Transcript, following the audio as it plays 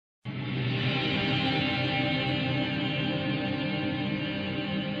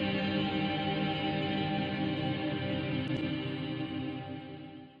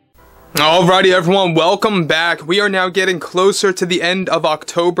Alrighty everyone, welcome back. We are now getting closer to the end of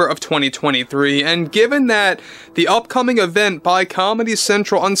October of 2023, and given that the upcoming event by Comedy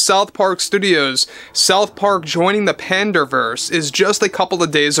Central on South Park Studios, South Park joining the Panderverse, is just a couple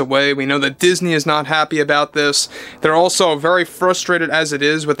of days away, we know that Disney is not happy about this. They're also very frustrated as it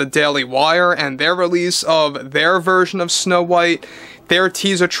is with the Daily Wire and their release of their version of Snow White. Their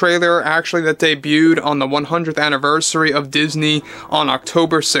teaser trailer actually that debuted on the 100th anniversary of Disney on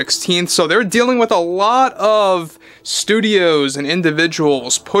October 16th. So they're dealing with a lot of studios and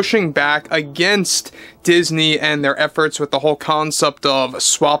individuals pushing back against Disney and their efforts with the whole concept of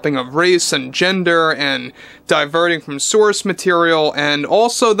swapping of race and gender and diverting from source material, and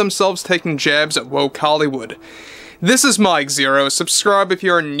also themselves taking jabs at woke Hollywood. This is Mike0. Subscribe if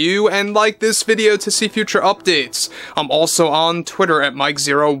you're new and like this video to see future updates. I'm also on Twitter at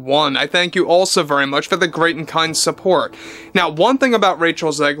Mike01. I thank you also very much for the great and kind support. Now, one thing about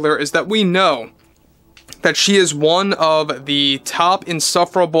Rachel Zegler is that we know that she is one of the top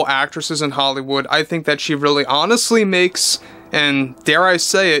insufferable actresses in Hollywood. I think that she really honestly makes, and dare I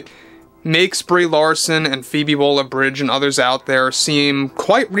say it, makes Brie Larson and Phoebe Waller-Bridge and others out there seem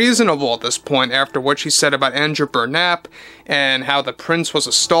quite reasonable at this point after what she said about Andrew Burnap and how the prince was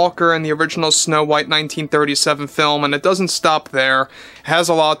a stalker in the original Snow White 1937 film. And it doesn't stop there. It has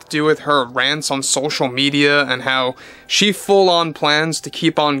a lot to do with her rants on social media and how she full-on plans to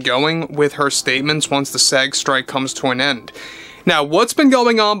keep on going with her statements once the SAG strike comes to an end. Now, what's been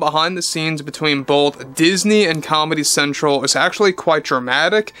going on behind the scenes between both Disney and Comedy Central is actually quite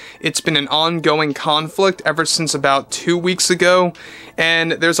dramatic. It's been an ongoing conflict ever since about 2 weeks ago,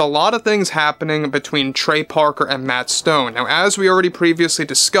 and there's a lot of things happening between Trey Parker and Matt Stone. Now, as we already previously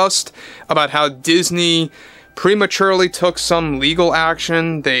discussed about how Disney prematurely took some legal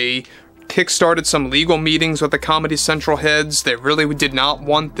action, they kickstarted some legal meetings with the Comedy Central heads. They really did not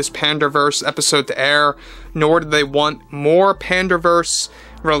want this Panderverse episode to air, nor did they want more Panderverse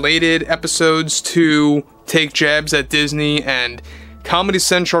related episodes to take jabs at Disney, and Comedy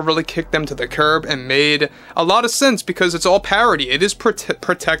Central really kicked them to the curb and made a lot of sense because it's all parody. It is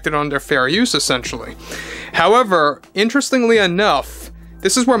protected under fair use, essentially. However, interestingly enough,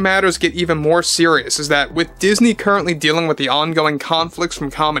 this is where matters get even more serious, is that with Disney currently dealing with the ongoing conflicts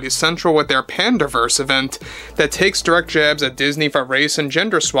from Comedy Central with their Panderverse event that takes direct jabs at Disney for race and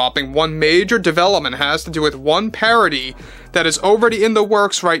gender swapping, one major development has to do with one parody that is already in the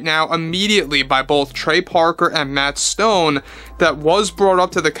works right now immediately by both Trey Parker and Matt Stone that was brought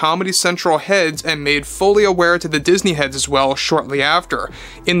up to the Comedy Central heads and made fully aware to the Disney heads as well shortly after,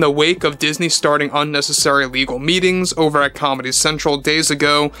 in the wake of Disney starting unnecessary legal meetings over at Comedy Central days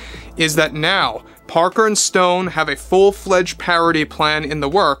ago, is that now Parker and Stone have a full-fledged parody plan in the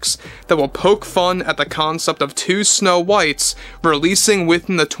works that will poke fun at the concept of two Snow Whites releasing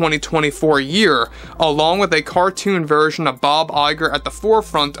within the 2024 year, along with a cartoon version of Bob Iger at the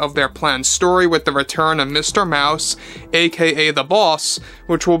forefront of their planned story with the return of Mr. Mouse, aka the Boss,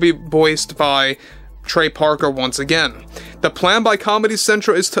 which will be voiced by Trey Parker once again. The plan by Comedy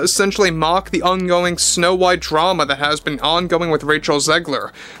Central is to essentially mock the ongoing Snow White drama that has been ongoing with Rachel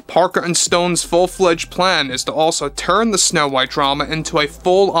Zegler. Parker and Stone's full-fledged plan is to also turn the Snow White drama into a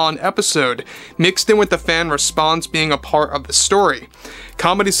full-on episode, mixed in with the fan response being a part of the story.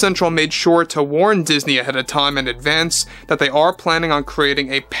 Comedy Central made sure to warn Disney ahead of time in advance that they are planning on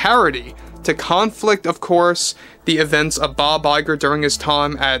creating a parody to conflict, of course, the events of Bob Iger during his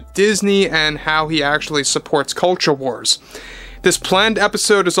time at Disney and how he actually supports culture wars. This planned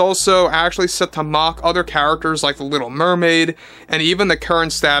episode is also actually set to mock other characters like The Little Mermaid and even the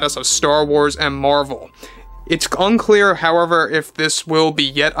current status of Star Wars and Marvel. It's unclear, however, if this will be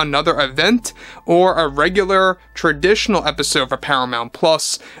yet another event or a regular, traditional episode for Paramount+,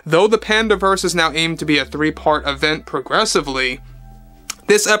 though the Panderverse is now aimed to be a 3-part event progressively.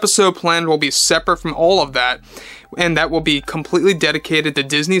 This episode plan will be separate from all of that, and that will be completely dedicated to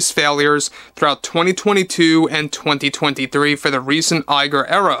Disney's failures throughout 2022 and 2023 for the recent Iger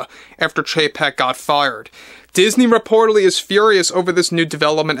era after Chapek got fired. Disney reportedly is furious over this new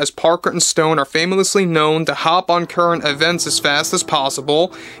development as Parker and Stone are famously known to hop on current events as fast as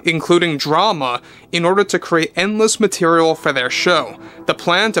possible, including drama, in order to create endless material for their show. The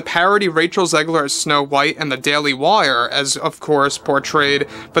plan to parody Rachel Zegler as Snow White and the Daily Wire, as of course portrayed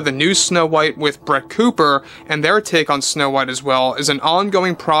for the new Snow White with Brett Cooper and their take on Snow White as well, is an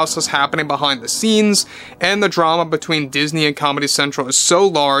ongoing process happening behind the scenes, and the drama between Disney and Comedy Central is so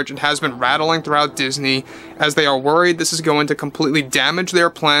large it has been rattling throughout Disney, as they are worried this is going to completely damage their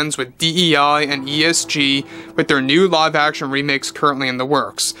plans with DEI and ESG with their new live-action remakes currently in the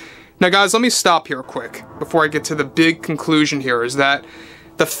works. Now guys, let me stop here quick before I get to the big conclusion here, is that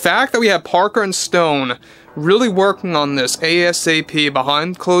the fact that we have Parker and Stone really working on this ASAP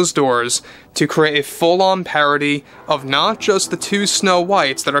behind closed doors to create a full-on parody of not just the two Snow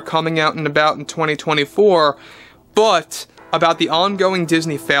Whites that are coming out and about in 2024, but about the ongoing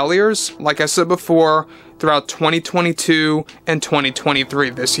Disney failures, like I said before, throughout 2022 and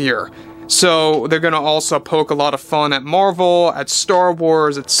 2023 this year. So they're going to also poke a lot of fun at Marvel, at Star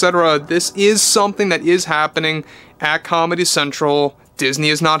Wars, etc. This is something that is happening at Comedy Central. Disney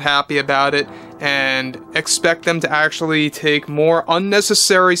is not happy about it, and expect them to actually take more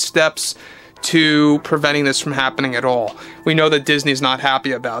unnecessary steps to preventing this from happening at all. We know that Disney's not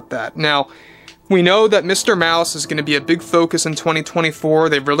happy about that. Now, we know that Mr. Mouse is going to be a big focus in 2024.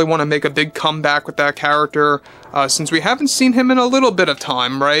 They really want to make a big comeback with that character, since we haven't seen him in a little bit of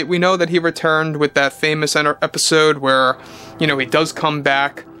time, right? We know that he returned with that famous episode where, you know, he does come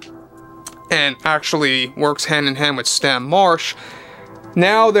back and actually works hand in hand with Stan Marsh.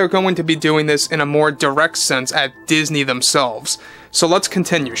 Now they're going to be doing this in a more direct sense at Disney themselves. So let's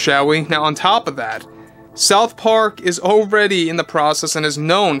continue, shall we? Now, on top of that, South Park is already in the process and is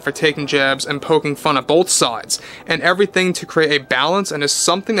known for taking jabs and poking fun at both sides, and everything to create a balance, and is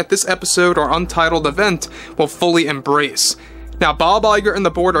something that this episode or untitled event will fully embrace. Now, Bob Iger and the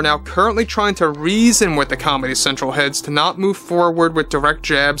board are now currently trying to reason with the Comedy Central heads to not move forward with direct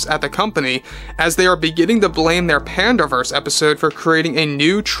jabs at the company, as they are beginning to blame their Panderverse episode for creating a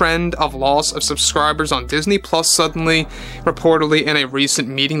new trend of loss of subscribers on Disney Plus suddenly, reportedly in a recent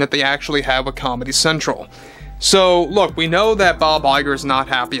meeting that they actually had with Comedy Central. So, look, we know that Bob Iger is not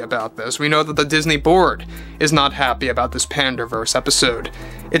happy about this. We know that the Disney board is not happy about this Panderverse episode.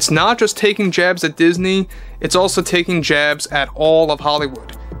 It's not just taking jabs at Disney, it's also taking jabs at all of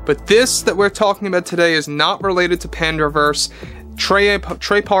Hollywood. But this that we're talking about today is not related to Panderverse.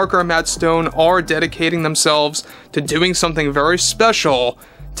 Trey Parker and Matt Stone are dedicating themselves to doing something very special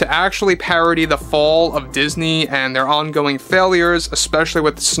to actually parody the fall of Disney and their ongoing failures, especially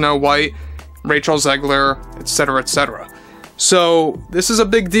with Snow White, Rachel Zegler, etc., etc. So this is a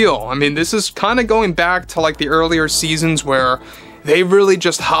big deal. I mean, this is kind of going back to like the earlier seasons where they really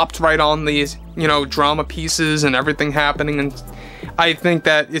just hopped right on these, you know, drama pieces and everything happening, and I think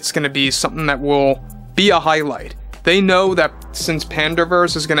that it's going to be something that will be a highlight. They know that since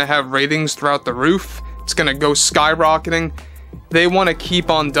Panderverse is going to have ratings throughout the roof, it's going to go skyrocketing, they want to keep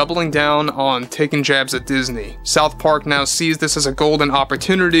on doubling down on taking jabs at Disney. South Park now sees this as a golden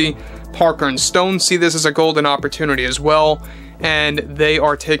opportunity. Parker and Stone see this as a golden opportunity as well, and they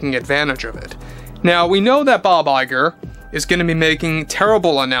are taking advantage of it. Now, we know that Bob Iger is going to be making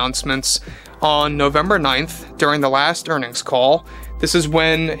terrible announcements on November 9th during the last earnings call. This is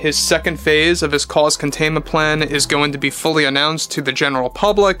when his second phase of his cost containment plan is going to be fully announced to the general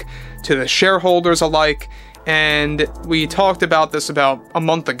public, to the shareholders alike, and we talked about this about a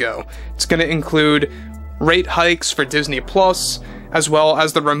month ago. It's going to include rate hikes for Disney Plus, as well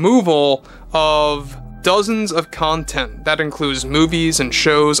as the removal of dozens of content that includes movies and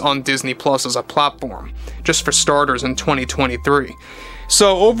shows on Disney Plus as a platform, just for starters in 2023.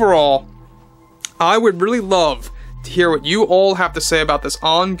 So overall, I would really love to hear what you all have to say about this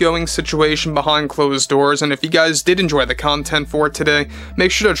ongoing situation behind closed doors, and if you guys did enjoy the content for today, make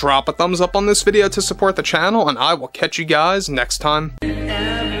sure to drop a thumbs up on this video to support the channel, and I will catch you guys next time.